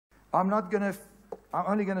I'm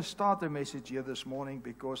only going to start the message here this morning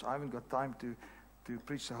because I haven't got time to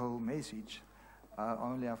preach the whole message. I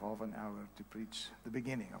only have half an hour to preach the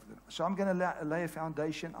beginning of it. So I'm going to lay a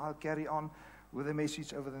foundation. I'll carry on with the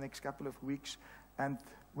message over the next couple of weeks. And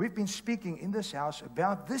we've been speaking in this house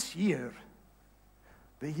about this year.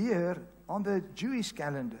 The year on the Jewish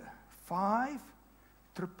calendar,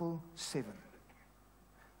 5777.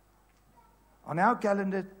 On our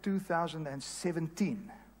calendar,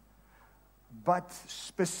 2017. But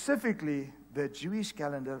specifically, the Jewish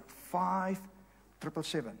calendar,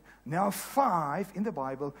 5777. Now, 5 in the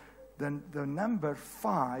Bible, the number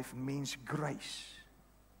 5 means grace.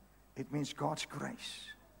 It means God's grace.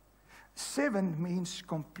 7 means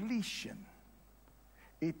completion.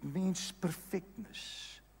 It means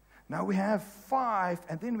perfectness. Now we have 5,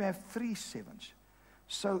 and then we have 3 sevens.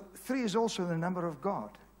 So 3 is also the number of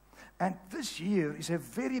God. And this year is a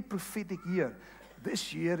very prophetic year.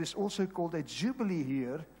 This year is also called a Jubilee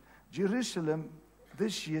year. Jerusalem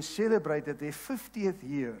this year celebrated their 50th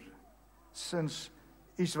year since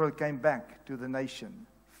Israel came back to the nation.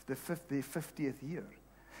 Their 50th year.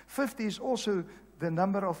 50 is also the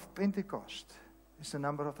number of Pentecost. It's the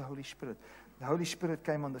number of the Holy Spirit. The Holy Spirit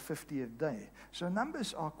came on the 50th day. So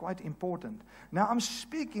numbers are quite important. Now I'm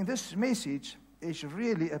speaking, this message is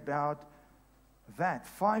really about that,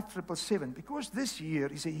 5777, because this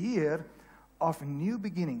year is a year of new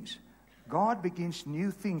beginnings. God begins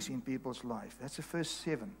new things in people's life. That's the first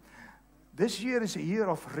 7. This year is a year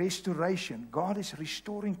of restoration. God is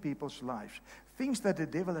restoring people's lives. Things that the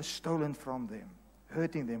devil has stolen from them,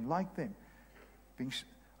 hurting them, like them, being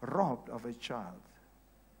robbed of a child.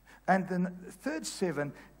 And the third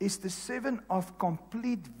 7 is the 7 of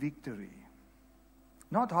complete victory.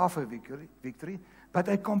 Not half a victory, but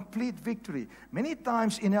a complete victory. Many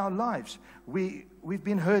times in our lives, we've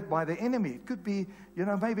been hurt by the enemy. It could be,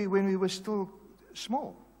 maybe when we were still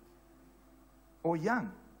small or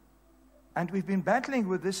young. And we've been battling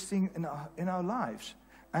with this thing in our lives.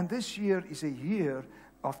 And this year is a year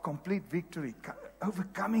of complete victory,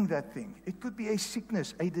 overcoming that thing. It could be a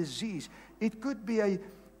sickness, a disease. It could be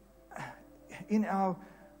in our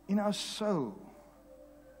soul.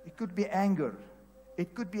 It could be anger.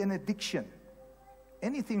 It could be an addiction.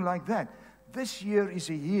 Anything like that. This year is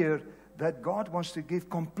a year that God wants to give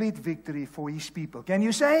complete victory for His people. Can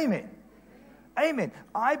you say amen? Amen.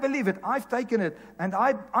 I believe it. I've taken it. And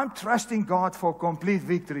I'm trusting God for complete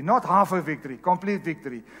victory. Not half a victory. Complete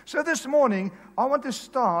victory. So this morning, I want to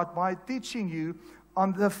start by teaching you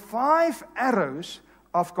on the 5 arrows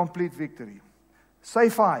of complete victory. Say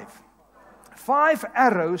 5. 5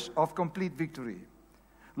 arrows of complete victory.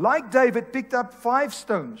 Like David picked up 5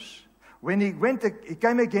 stones when he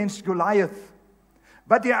came against Goliath.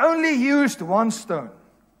 But he only used 1 stone.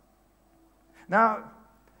 Now,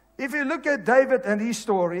 if you look at David and his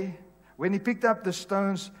story, when he picked up the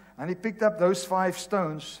stones, and he picked up those 5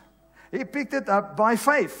 stones, he picked it up by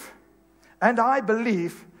faith. And I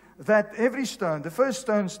believe that every stone, the first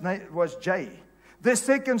stone was J, the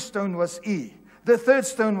second stone was E, the third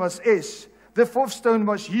stone was S, the fourth stone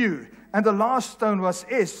was U, and the last stone was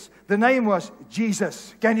S. The name was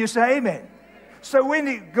Jesus. Can you say amen? So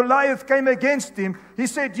when Goliath came against him, he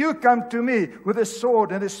said, you come to me with a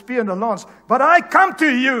sword and a spear and a lance, but I come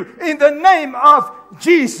to you in the name of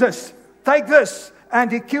Jesus. Take this.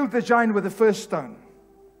 And he killed the giant with the first stone.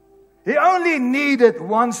 He only needed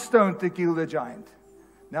 1 stone to kill the giant.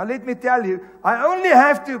 Now let me tell you, I only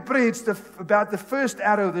have to preach about the first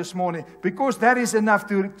arrow this morning because that is enough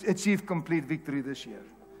to achieve complete victory this year.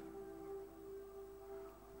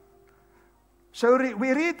 So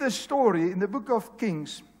we read the story in the book of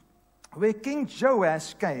Kings where King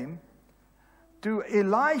Joash came to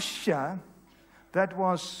Elisha that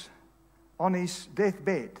was on his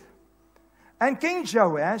deathbed. And King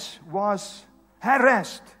Joash was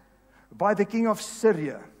harassed by the king of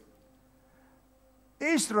Syria.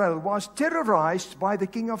 Israel was terrorized by the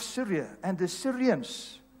king of Syria and the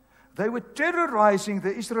Syrians. They were terrorizing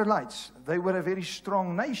the Israelites. They were a very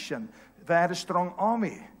strong nation. They had a strong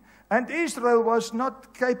army. And Israel was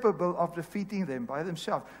not capable of defeating them by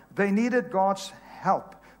themselves. They needed God's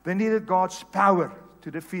help. They needed God's power to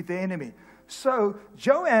defeat the enemy. So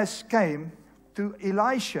Joash came to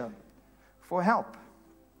Elisha for help.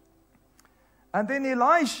 And then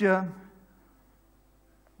Elisha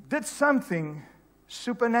did something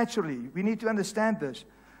supernaturally. We need to understand this.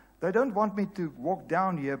 They don't want me to walk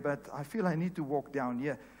down here, but I feel I need to walk down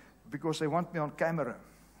here because they want me on camera.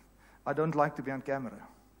 I don't like to be on camera.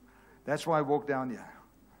 That's why I walk down here.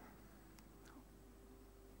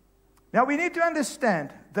 Now we need to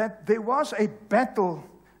understand that there was a battle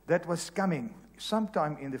that was coming.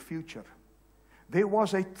 sometime in the future. There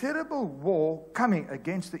was a terrible war coming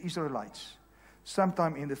against the Israelites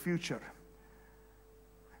sometime in the future.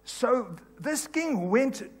 So this king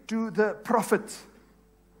went to the prophet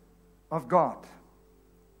of God.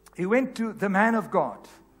 He went to the man of God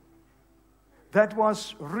that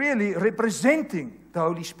was really representing the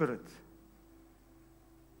Holy Spirit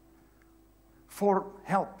for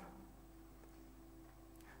help.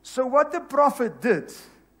 So what the prophet did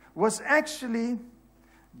was actually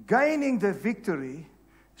gaining the victory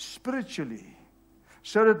spiritually,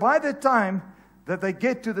 so that by the time that they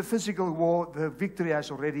get to the physical war, the victory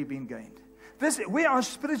has already been gained. We are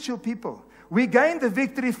spiritual people. We gain the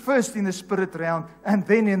victory first in the spirit realm and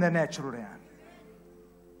then in the natural realm.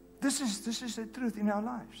 This is the truth in our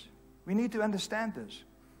lives. We need to understand this.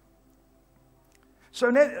 So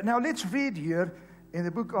now let's read here in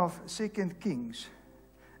the book of 2 Kings.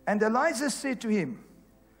 And Elijah said to him,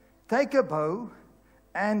 take a bow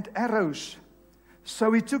and arrows.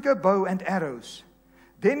 So he took a bow and arrows.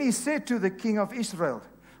 Then he said to the king of Israel,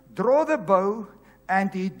 draw the bow,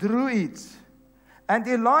 and he drew it. And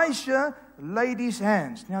Elisha laid his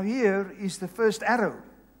hands. Now here is the first arrow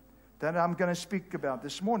that I'm going to speak about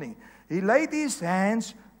this morning. He laid his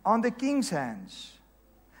hands on the king's hands.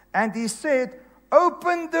 And he said,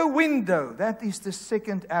 open the window. That is the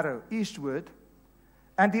second arrow, eastward.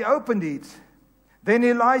 And he opened it. Then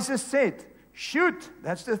Elijah said, shoot.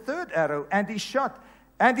 That's the third arrow. And he shot.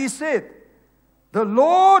 And he said, the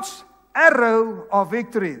Lord's arrow of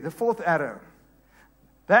victory, the fourth arrow.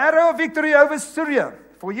 The arrow of victory over Syria.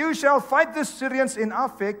 For you shall fight the Syrians in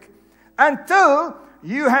Aphek until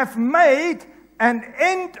you have made an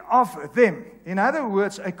end of them. In other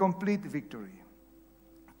words, a complete victory.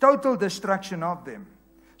 Total destruction of them.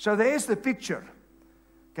 So there's the picture.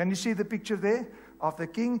 Can you see the picture there of the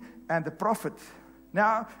king and the prophet?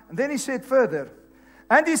 Now, and then he said further,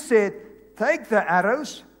 and he said, take the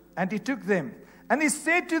arrows, and he took them. And he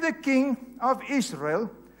said to the king of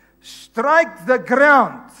Israel, strike the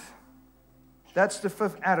ground. That's the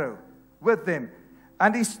fifth arrow with them.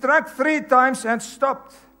 And he struck 3 times and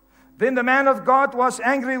stopped. Then the man of God was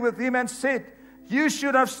angry with him and said, you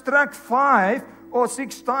should have struck 5 or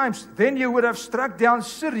 6 times. Then you would have struck down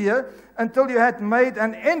Syria until you had made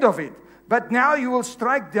an end of it. But now you will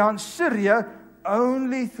strike down Syria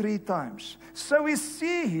only 3 times. So we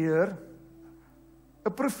see here a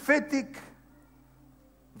prophetic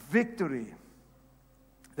victory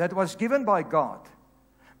that was given by God,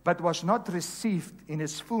 but was not received in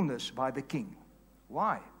its fullness by the king.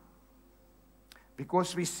 Why?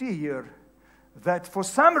 Because we see here that for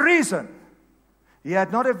some reason, he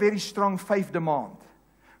had not a very strong faith demand.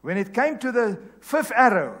 When it came to the 5th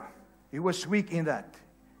arrow, he was weak in that,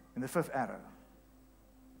 in the 5th arrow.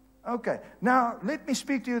 Okay, now let me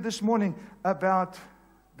speak to you this morning about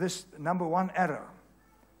this number 1 arrow.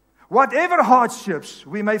 Whatever hardships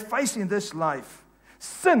we may face in this life,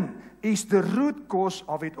 sin is the root cause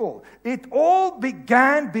of it all. It all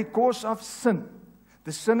began because of sin.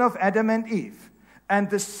 The sin of Adam and Eve, and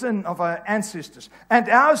the sin of our ancestors, and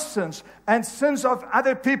our sins, and sins of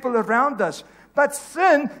other people around us. But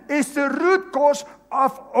sin is the root cause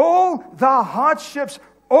of all the hardships,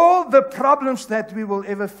 all the problems that we will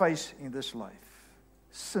ever face in this life.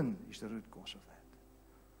 Sin is the root cause of that.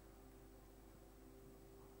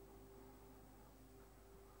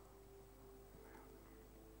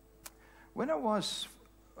 When I was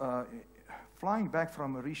flying back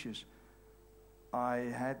from Mauritius, I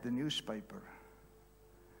had the newspaper,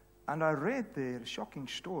 and I read there a shocking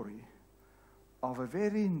story of a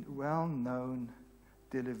very well-known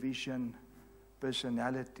television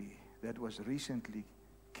personality that was recently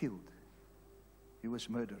killed. He was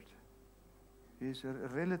murdered. He's a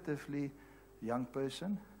relatively young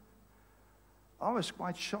person. I was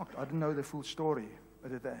quite shocked. I didn't know the full story,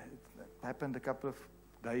 but it happened a couple of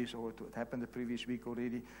days, or it happened the previous week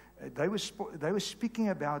already. They were speaking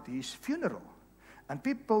about his funeral, and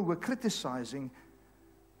people were criticizing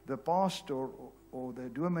the pastor or the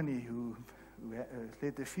dominee who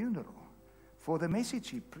led the funeral for the message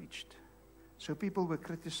he preached. So people were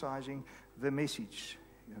criticizing the message,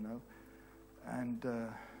 and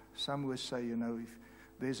some would say, if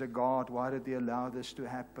there's a God, why did he allow this to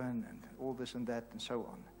happen, and all this and that and so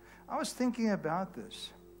on. I was thinking about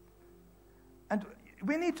this, and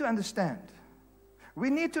we need to understand. We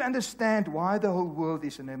need to understand why the whole world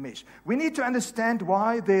is in a mess. We need to understand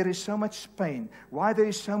why there is so much pain, why there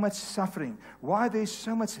is so much suffering, why there is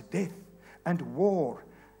so much death and war.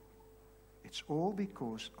 It's all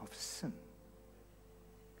because of sin.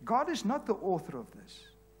 God is not the author of this.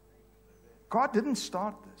 God didn't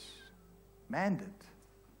start this. Man did.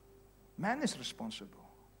 Man is responsible.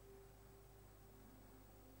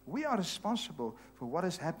 We are responsible for what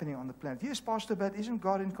is happening on the planet. Yes, Pastor, but isn't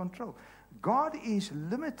God in control? God is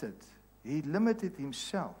limited. He limited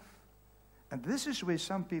himself. And this is where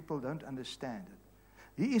some people don't understand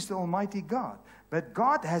it. He is the Almighty God. But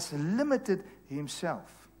God has limited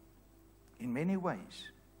himself in many ways.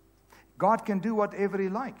 God can do whatever he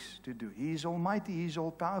likes to do. He is almighty. He is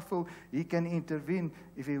all-powerful. He can intervene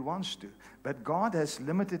if he wants to. But God has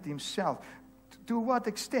limited himself. To what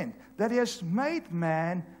extent? That he has made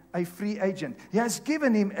man a free agent. He has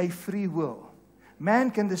given him a free will.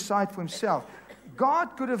 Man can decide for himself.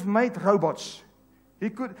 God could have made robots.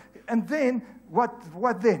 He could, and then,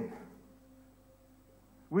 what then?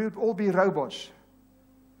 We would all be robots.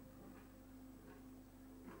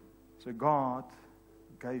 So God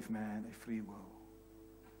gave man a free will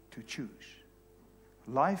to choose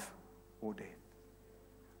life or death.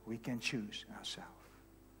 We can choose ourselves.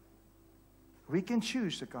 We can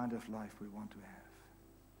choose the kind of life we want to have.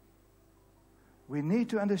 We need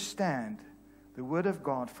to understand the Word of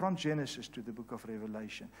God from Genesis to the book of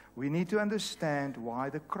Revelation. We need to understand why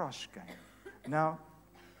the cross came. Now,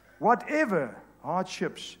 whatever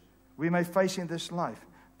hardships we may face in this life,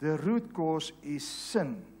 the root cause is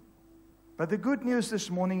sin. But the good news this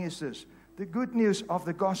morning is this. The good news of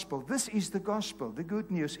the gospel. This is the gospel. The good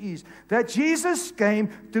news is that Jesus came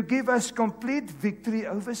to give us complete victory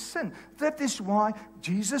over sin. That is why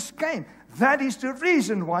Jesus came. That is the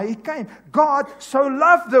reason why he came. God so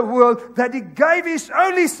loved the world that he gave his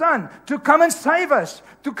only Son to come and save us,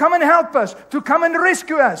 to come and help us, to come and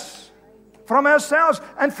rescue us from ourselves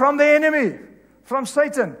and from the enemy, from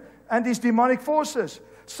Satan and his demonic forces.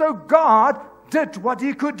 So God did what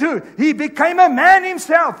he could do. He became a man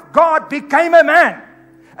himself. God became a man.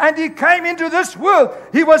 And he came into this world.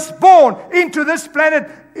 He was born into this planet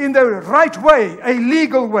in the right way, a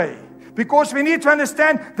legal way. Because we need to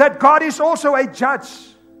understand that God is also a judge.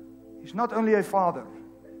 He's not only a father.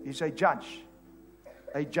 He's a judge.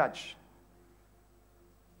 A judge.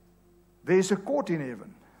 There is a court in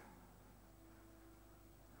heaven.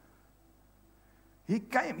 He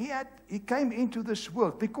came into this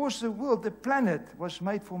world because the world, the planet, was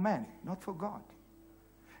made for man, not for God.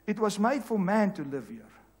 It was made for man to live here.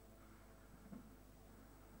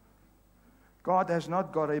 God has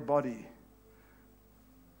not got a body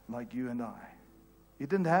like you and I. He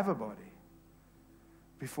didn't have a body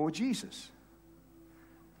before Jesus.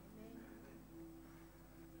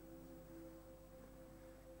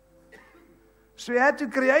 So he had to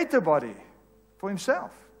create a body for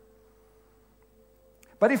himself.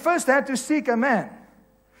 But he first had to seek a man.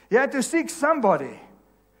 He had to seek somebody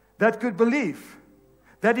that could believe,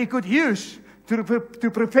 that he could use to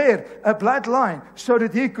prepare a bloodline so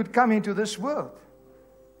that he could come into this world.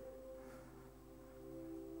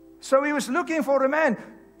 So he was looking for a man.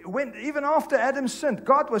 Even after Adam sinned,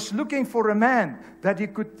 God was looking for a man that he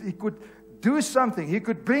could do something. He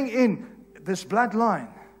could bring in this bloodline.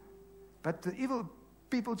 But the evil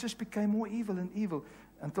people just became more evil and evil.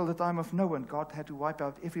 Until the time of Noah, God had to wipe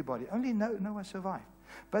out everybody. Only Noah survived.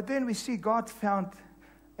 But then we see God found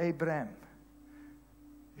Abraham.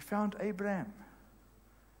 He found Abraham.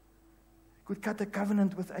 He could cut a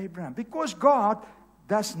covenant with Abraham. Because God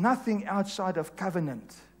does nothing outside of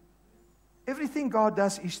covenant. Everything God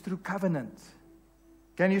does is through covenant.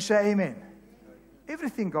 Can you say amen?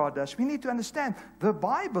 Everything God does. We need to understand the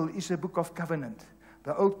Bible is a book of covenant.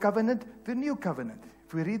 The old covenant, the new covenant.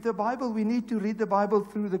 If we read the Bible, we need to read the Bible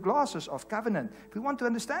through the glasses of covenant. If we want to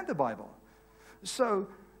understand the Bible. So,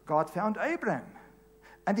 God found Abraham.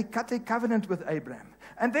 And he cut a covenant with Abraham.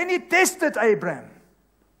 And then he tested Abraham.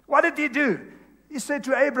 What did he do? He said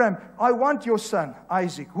to Abraham, I want your son,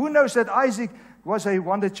 Isaac. Who knows that Isaac was a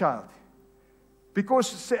wonder child?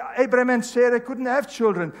 Because Abraham and Sarah couldn't have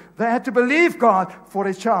children. They had to believe God for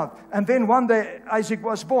a child. And then one day Isaac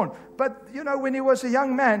was born. But, when he was a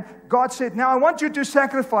young man, God said, now I want you to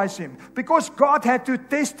sacrifice him. Because God had to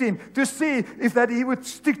test him to see if that he would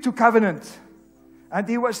stick to covenant. And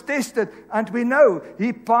he was tested. And we know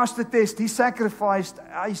he passed the test. He sacrificed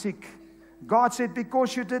Isaac. God said,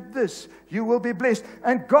 because you did this, you will be blessed.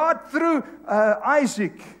 And God, through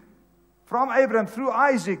Isaac, from Abraham, through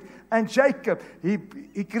Isaac and Jacob,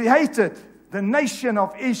 he created the nation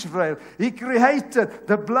of Israel. He created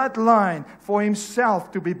the bloodline for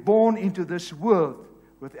himself to be born into this world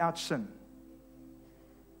without sin.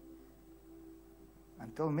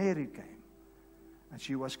 Until Mary came and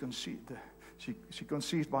she was conceived. She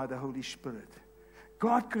conceived by the Holy Spirit.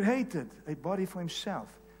 God created a body for himself.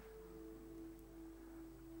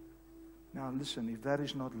 Now listen, if that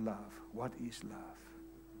is not love, what is love?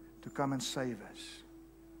 To come and save us.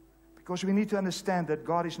 Because we need to understand that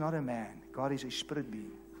God is not a man. God is a spirit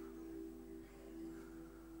being.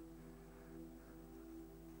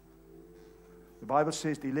 The Bible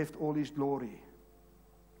says He left all His glory.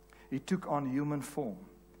 He took on human form,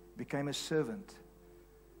 became a servant.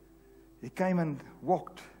 He came and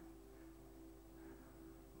walked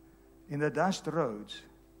in the dust roads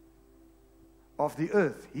of the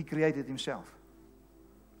earth He created Himself.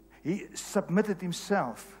 He submitted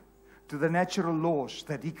Himself to the natural laws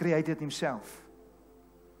that He created Himself.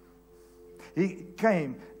 He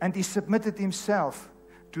came and He submitted Himself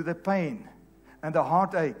to the pain and the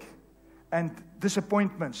heartache and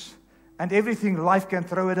disappointments and everything life can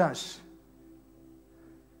throw at us.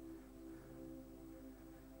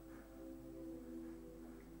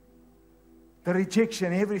 The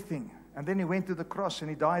rejection, everything. And then He went to the cross and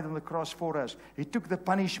He died on the cross for us. He took the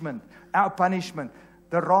punishment, our punishment,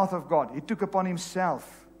 the wrath of God. He took upon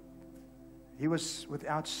Himself. He was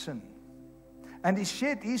without sin. And He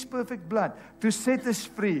shed His perfect blood to set us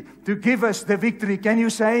free, to give us the victory. Can you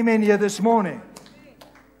say amen here this morning?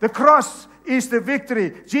 The cross is the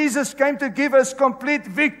victory. Jesus came to give us complete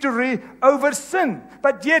victory over sin.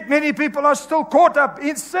 But yet many people are still caught up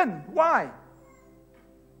in sin. Why?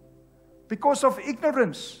 Because of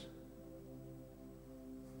ignorance.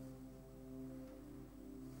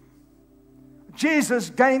 Jesus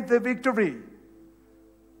gained the victory.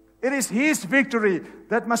 It is His victory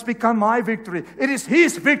that must become my victory. It is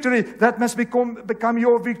His victory that must become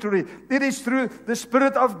your victory. It is through the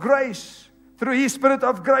Spirit of grace. Through His Spirit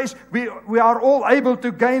of grace, we are all able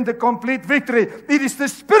to gain the complete victory. It is the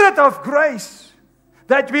Spirit of grace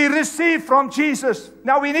that we receive from Jesus.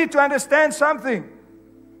 Now we need to understand something.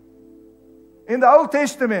 In the Old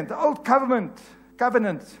Testament, the Old Covenant,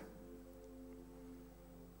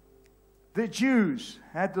 the Jews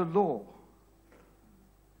had the law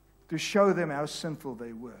to show them how sinful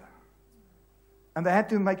they were. And they had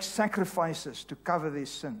to make sacrifices to cover their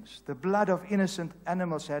sins. The blood of innocent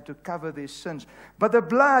animals had to cover their sins. But the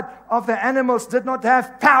blood of the animals did not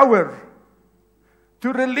have power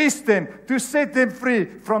to release them, to set them free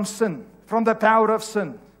from sin, from the power of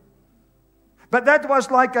sin. But that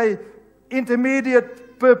was like a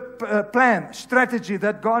intermediate plan, strategy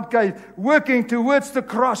that God gave, working towards the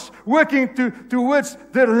cross, working towards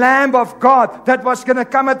the Lamb of God that was going to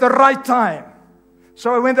come at the right time.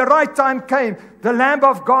 So when the right time came, the Lamb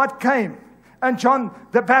of God came. And John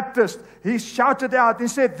the Baptist, he shouted out and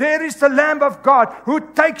said, "There is the Lamb of God who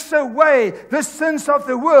takes away the sins of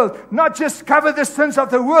the world." Not just cover the sins of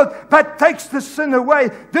the world, but takes the sin away,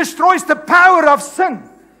 destroys the power of sin.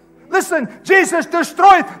 Listen, Jesus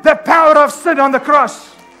destroyed the power of sin on the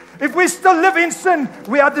cross. If we still live in sin,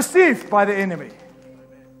 we are deceived by the enemy.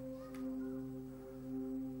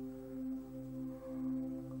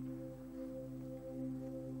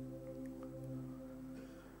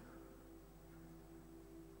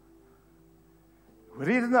 We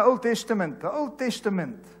read in the Old Testament. The Old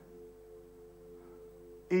Testament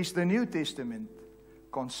is the New Testament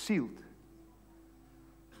concealed.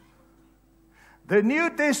 The New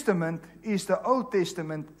Testament is the Old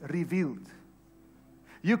Testament revealed.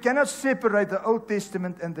 You cannot separate the Old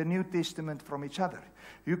Testament and the New Testament from each other.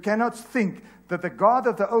 You cannot think that the God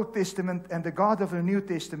of the Old Testament and the God of the New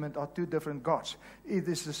Testament are two different gods. It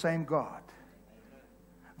is the same God.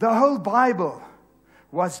 The whole Bible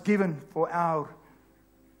was given for our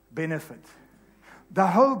benefit. The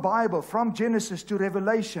whole Bible, from Genesis to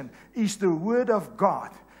Revelation, is the Word of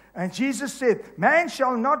God. And Jesus said, "Man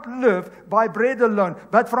shall not live by bread alone,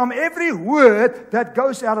 but from every word that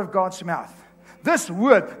goes out of God's mouth." This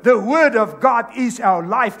word, the Word of God, is our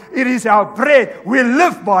life. It is our bread. We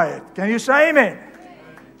live by it. Can you say amen?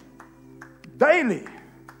 Daily.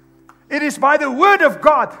 It is by the Word of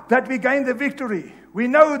God that we gain the victory. We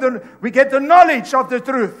get the knowledge of the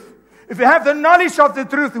truth. If we have the knowledge of the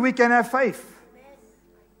truth, we can have faith.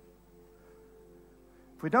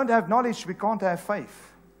 If we don't have knowledge, we can't have faith.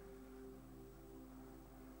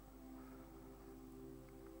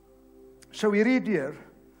 So we read here,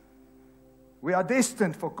 we are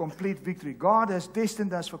destined for complete victory. God has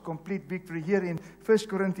destined us for complete victory here in 1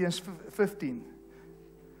 Corinthians 15.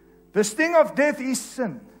 The sting of death is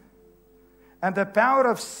sin, and the power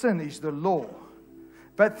of sin is the law.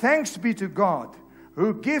 But thanks be to God,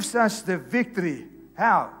 who gives us the victory.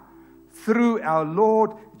 How? Through our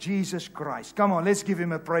Lord Jesus Christ. Come on, let's give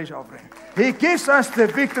Him a praise offering. He gives us the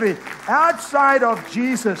victory. Outside of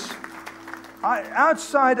Jesus,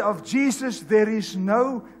 there is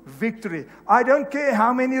no victory. I don't care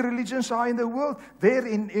how many religions are in the world. There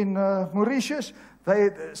in Mauritius,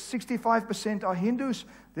 65% are Hindus.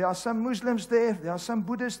 There are some Muslims there. There are some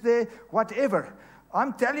Buddhists there. Whatever.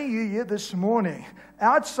 I'm telling you here this morning,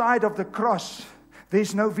 outside of the cross,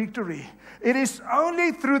 there's no victory. It is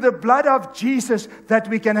only through the blood of Jesus that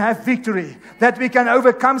we can have victory, that we can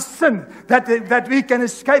overcome sin, that we can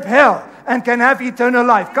escape hell and can have eternal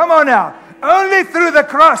life. Come on now. Only through the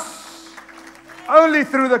cross. Only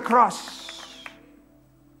through the cross.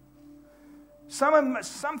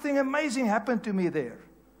 Something amazing happened to me there.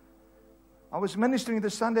 I was ministering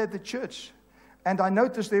this Sunday at the church, and I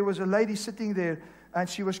noticed there was a lady sitting there, and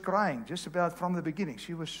she was crying, just about from the beginning.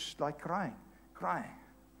 She was like crying. I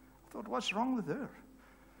thought, what's wrong with her?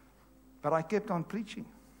 But I kept on preaching.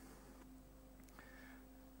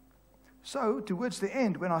 So, towards the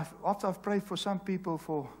end, after I've prayed for some people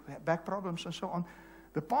for back problems and so on,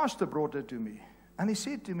 the pastor brought her to me. And he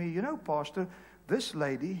said to me, you know, Pastor, this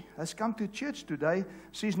lady has come to church today.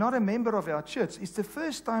 She's not a member of our church. It's the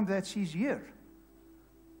first time that she's here.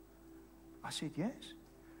 I said, yes.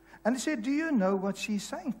 And he said, do you know what she's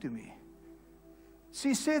saying to me?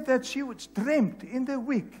 She said that she was dreamt in the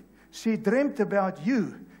week. She dreamt about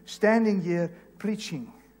you standing here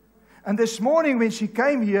preaching. And this morning when she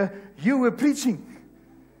came here, you were preaching.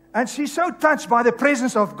 And she's so touched by the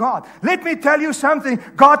presence of God. Let me tell you something.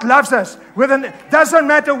 God loves us. Doesn't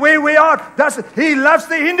matter where we are. He loves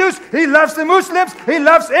the Hindus. He loves the Muslims. He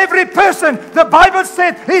loves every person. The Bible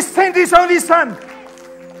said He sent His only Son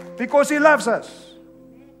because He loves us.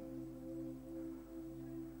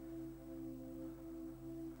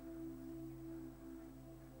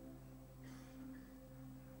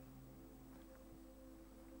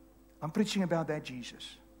 I'm preaching about that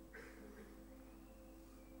Jesus.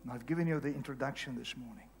 And I've given you the introduction this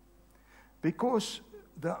morning. Because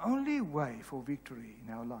the only way for victory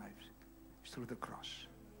in our lives is through the cross.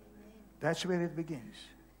 That's where it begins.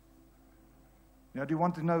 Now, do you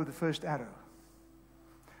want to know the first arrow?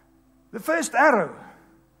 The first arrow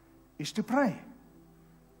is to pray.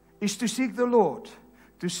 Is to seek the Lord.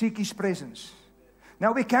 To seek His presence.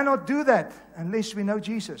 Now, we cannot do that unless we know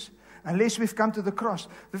Jesus. Unless we've come to the cross.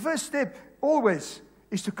 The first step always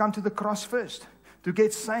is to come to the cross first. To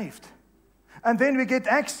get saved. And then we get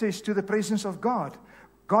access to the presence of God.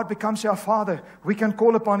 God becomes our Father. We can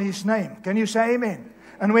call upon His name. Can you say amen?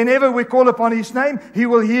 And whenever we call upon His name, He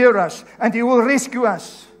will hear us. And He will rescue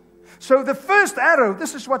us. So the first arrow,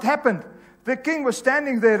 this is what happened. The king was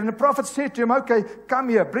standing there and the prophet said to him, okay, come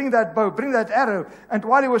here, bring that bow, bring that arrow. And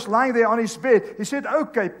while he was lying there on his bed, he said,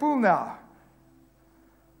 okay, pull now.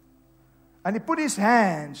 And he put his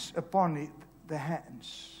hands upon the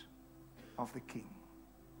hands of the king.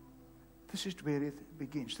 This is where it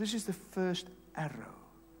begins. This is the first arrow.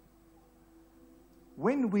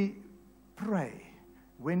 When we pray,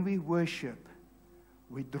 when we worship,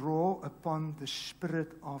 we draw upon the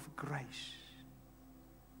Spirit of grace.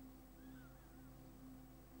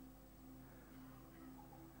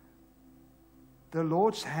 The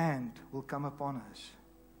Lord's hand will come upon us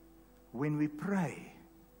when we pray.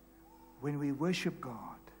 When we worship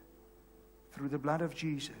God through the blood of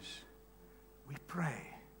Jesus, we pray.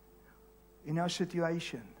 In our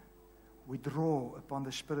situation, we draw upon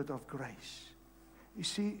the Spirit of grace. You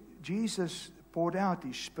see, Jesus poured out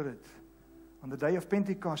His Spirit. On the day of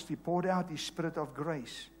Pentecost, He poured out His Spirit of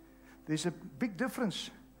grace. There's a big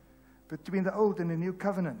difference between the Old and the New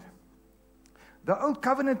Covenant. The Old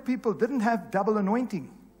Covenant people didn't have double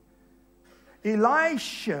anointing.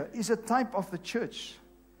 Elisha is a type of the church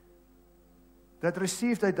that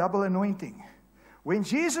received a double anointing. When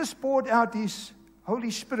Jesus poured out His Holy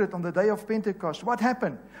Spirit on the day of Pentecost, what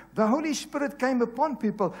happened? The Holy Spirit came upon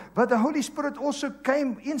people, but the Holy Spirit also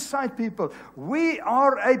came inside people. We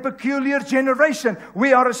are a peculiar generation.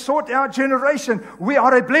 We are a sought-out generation. We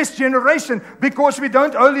are a blessed generation because we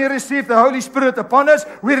don't only receive the Holy Spirit upon us,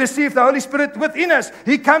 we receive the Holy Spirit within us.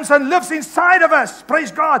 He comes and lives inside of us.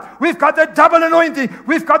 Praise God. We've got the double anointing.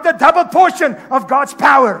 We've got the double portion of God's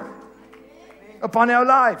power upon our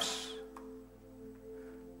lives.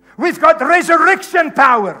 We've got resurrection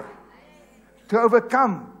power to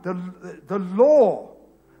overcome the law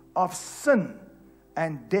of sin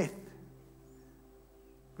and death.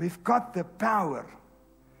 We've got the power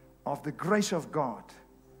of the grace of God,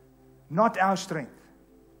 not our strength,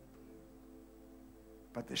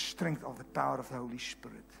 but the strength of the power of the Holy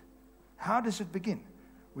Spirit. How does it begin?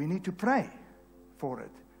 We need to pray for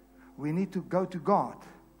it. We need to go to God.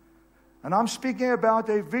 And I'm speaking about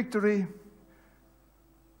a victory.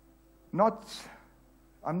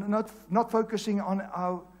 I'm not focusing on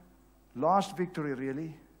our last victory,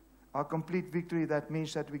 really. Our complete victory, that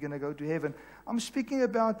means that we're going to go to heaven. I'm speaking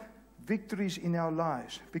about victories in our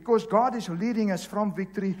lives. Because God is leading us from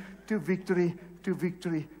victory to victory to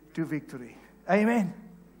victory to victory. Amen.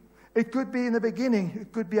 It could be in the beginning,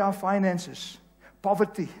 it could be our finances.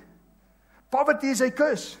 Poverty. Poverty is a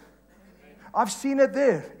curse. I've seen it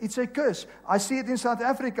there. It's a curse. I see it in South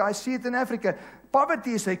Africa. I see it in Africa.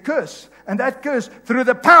 Poverty is a curse. And that curse, through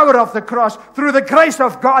the power of the cross, through the grace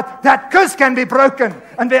of God, that curse can be broken.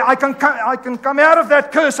 And I can come out of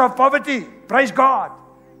that curse of poverty. Praise God.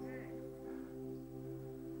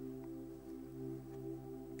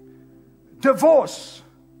 Divorce.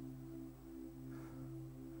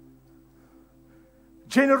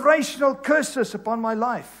 Generational curses upon my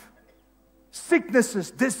life.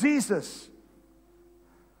 Sicknesses, diseases.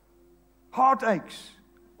 Heartaches,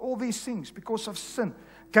 all these things because of sin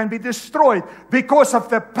can be destroyed because of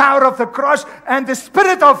the power of the cross and the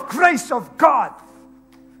Spirit of grace of God.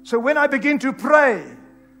 So when I begin to pray,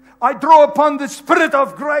 I draw upon the Spirit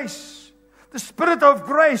of grace. The Spirit of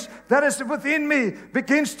grace that is within me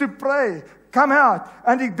begins to pray, come out,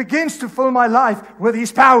 and it begins to fill my life with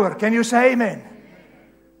His power. Can you say amen?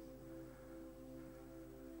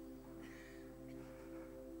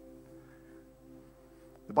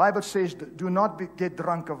 The Bible says, do not get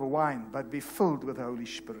drunk of wine, but be filled with the Holy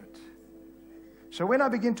Spirit. So when I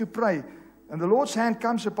begin to pray, and the Lord's hand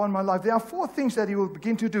comes upon my life, there are 4 things that He will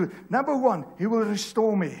begin to do. Number 1, He will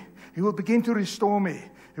restore me. He will begin to restore me.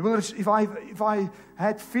 He will, if I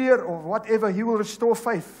had fear or whatever, He will restore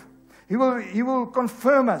faith. He will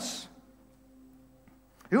confirm us.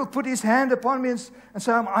 He will put His hand upon me and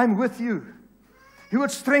say, I'm with you. He will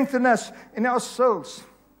strengthen us in our souls.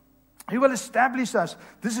 He will establish us.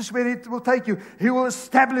 This is where it will take you. He will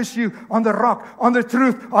establish you on the rock, on the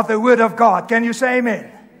truth of the Word of God. Can you say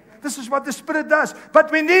amen? This is what the Spirit does.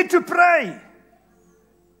 But we need to pray.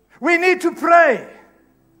 We need to pray.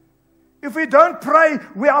 If we don't pray,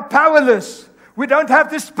 we are powerless. We don't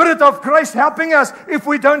have the Spirit of grace helping us if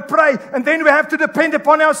we don't pray. And then we have to depend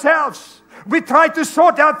upon ourselves. We try to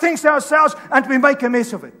sort out things ourselves and we make a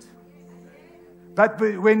mess of it. But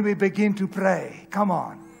when we begin to pray, come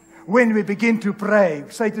on. When we begin to pray,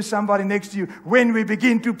 say to somebody next to you, when we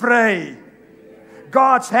begin to pray,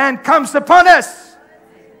 God's hand comes upon us.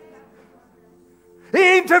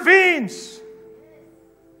 He intervenes.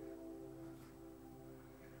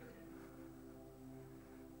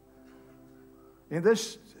 In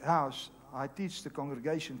this house, I teach the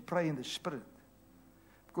congregation, pray in the Spirit.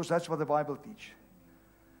 Because that's what the Bible teaches.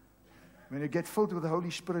 When you get filled with the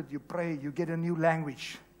Holy Spirit, you pray, you get a new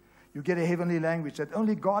language. You get a heavenly language that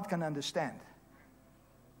only God can understand.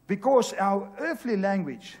 Because our earthly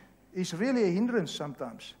language is really a hindrance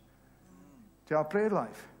sometimes to our prayer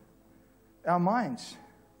life. Our minds.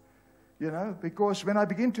 Because when I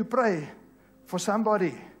begin to pray for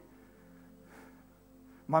somebody,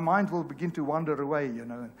 my mind will begin to wander away,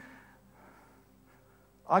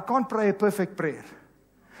 I can't pray a perfect prayer.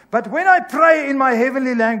 But when I pray in my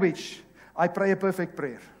heavenly language, I pray a perfect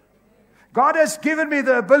prayer. God has given me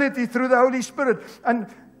the ability through the Holy Spirit. And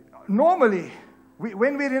normally,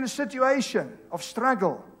 when we're in a situation of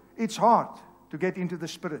struggle, it's hard to get into the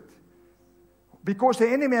Spirit. Because the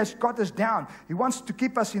enemy has got us down. He wants to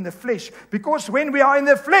keep us in the flesh. Because when we are in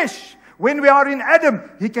the flesh, when we are in Adam,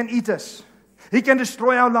 he can eat us. He can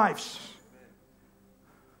destroy our lives.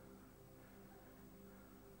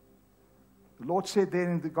 The Lord said there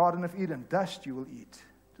in the Garden of Eden, dust you will eat.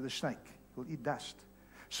 To the snake, you will eat dust.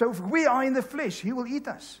 So if we are in the flesh, He will eat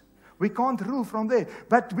us. We can't rule from there.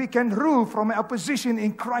 But we can rule from our position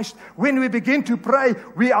in Christ. When we begin to pray,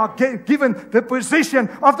 we are given the position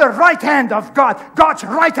of the right hand of God. God's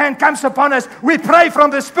right hand comes upon us. We pray from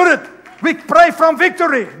the Spirit. We pray from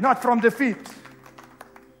victory, not from defeat.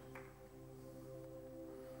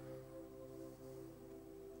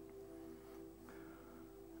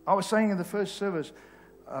 I was saying in the first service,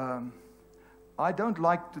 I don't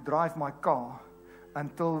like to drive my car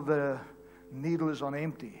until the needle is on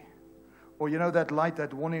empty. Or that light,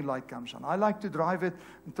 that warning light comes on. I like to drive it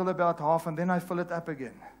until about half and then I fill it up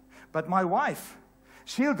again. But my wife,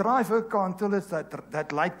 she'll drive her car until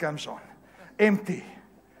that light comes on. Empty.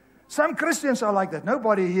 Some Christians are like that.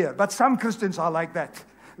 Nobody here, but some Christians are like that.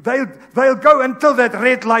 They'll go until that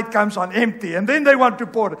red light comes on empty and then they want to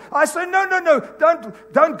pour it. I say, no,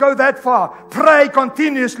 don't go that far. Pray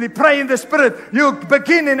continuously. Pray in the Spirit. You'll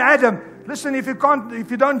begin in Adam. Listen, if you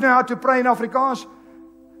don't know how to pray in Afrikaans,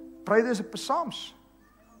 pray the Psalms.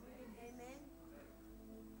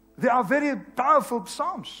 They are very powerful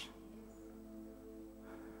Psalms.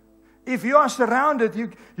 If you are surrounded,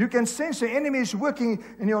 you can sense the enemy is working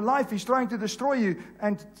in your life. He's trying to destroy you.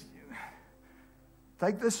 And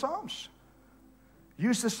take the Psalms.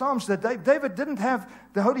 Use the Psalms. That David didn't have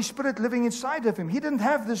the Holy Spirit living inside of him. He didn't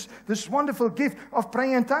have this wonderful gift of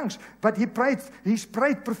praying in tongues. But he prayed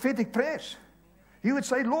prophetic prayers. He would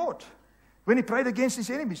say, Lord, when he prayed against his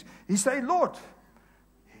enemies, he said, Lord,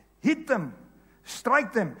 hit them,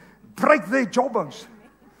 strike them, break their jawbones.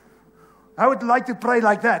 I would like to pray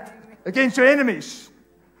like that against your enemies.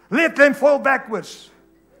 Let them fall backwards.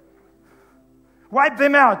 Wipe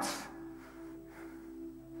them out.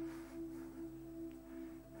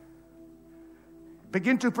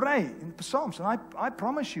 Begin to pray in the Psalms. And I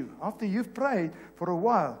promise you, after you've prayed for a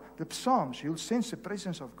while, the Psalms, you'll sense the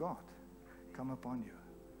presence of God come upon you.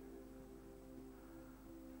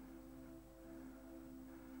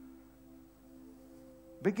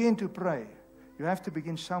 Begin to pray. You have to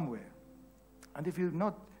begin somewhere. And if you're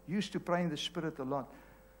not used to praying the Spirit a lot,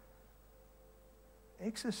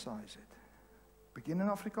 exercise it. Begin in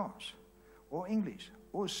Afrikaans, or English,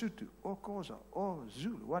 or Sotho, or Xhosa, or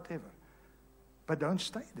Zulu, whatever. But don't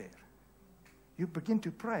stay there. You begin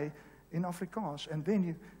to pray in Afrikaans, and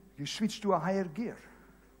then you switch to a higher gear.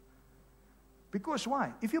 Because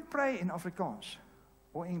why? If you pray in Afrikaans,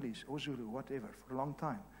 or English, or Zulu, whatever, for a long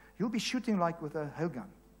time, you'll be shooting like with a hail gun.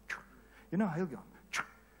 You know, hail gun.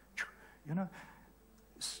 You know,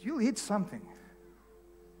 you'll hit something.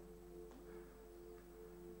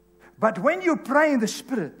 But when you pray in the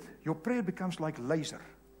Spirit, your prayer becomes like laser.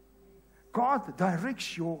 God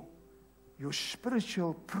directs your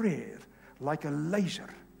spiritual prayer like a laser.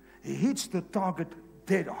 He hits the target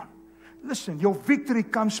dead on. Listen, your victory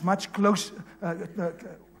comes much closer,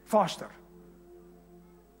 faster.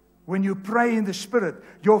 When you pray in the Spirit,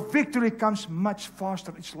 your victory comes much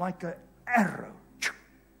faster. It's like an arrow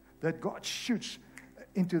that God shoots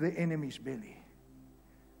into the enemy's belly.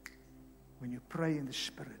 When you pray in the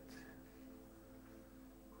Spirit.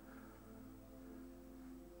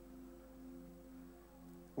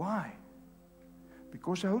 Why?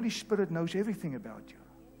 Because the Holy Spirit knows everything about you.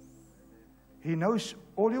 He knows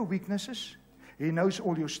all your weaknesses. He knows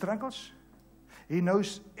all your struggles. He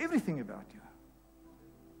knows everything about you.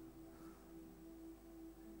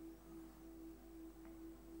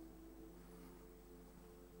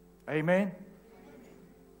 Amen.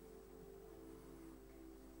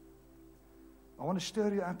 I want to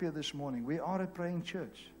stir you up here this morning. We are a praying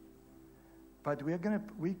church. But we're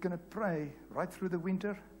gonna pray right through the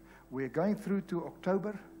winter. We're going through to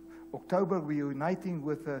October. October, we're uniting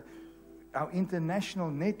with our international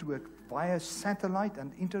network via satellite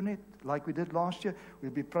and internet, like we did last year.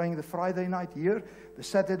 We'll be praying the Friday night here, the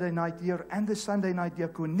Saturday night here, and the Sunday night here,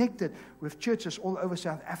 connected with churches all over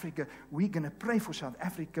South Africa. We're going to pray for South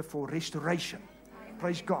Africa for restoration.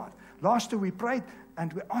 Praise God. Last year we prayed,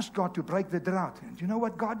 and we asked God to break the drought. And you know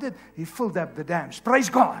what God did? He filled up the dams. Praise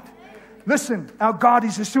God. Listen, our God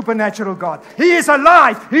is a supernatural God. He is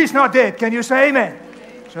alive. He's not dead. Can you say amen?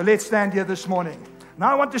 So let's stand here this morning.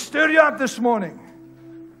 Now I want to stir you up this morning.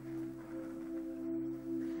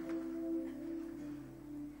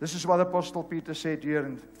 This is what Apostle Peter said here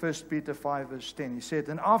in 1 Peter 5 verse 10. He said,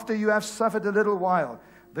 and after you have suffered a little while,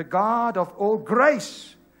 the God of all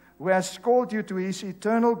grace, who has called you to his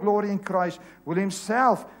eternal glory in Christ, will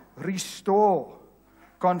himself restore,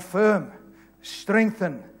 confirm,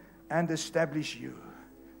 strengthen, and establish you.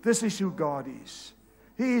 This is who God is.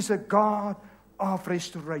 He is a God of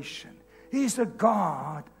restoration. He is a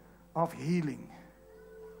God of healing.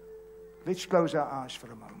 Let's close our eyes for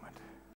a moment.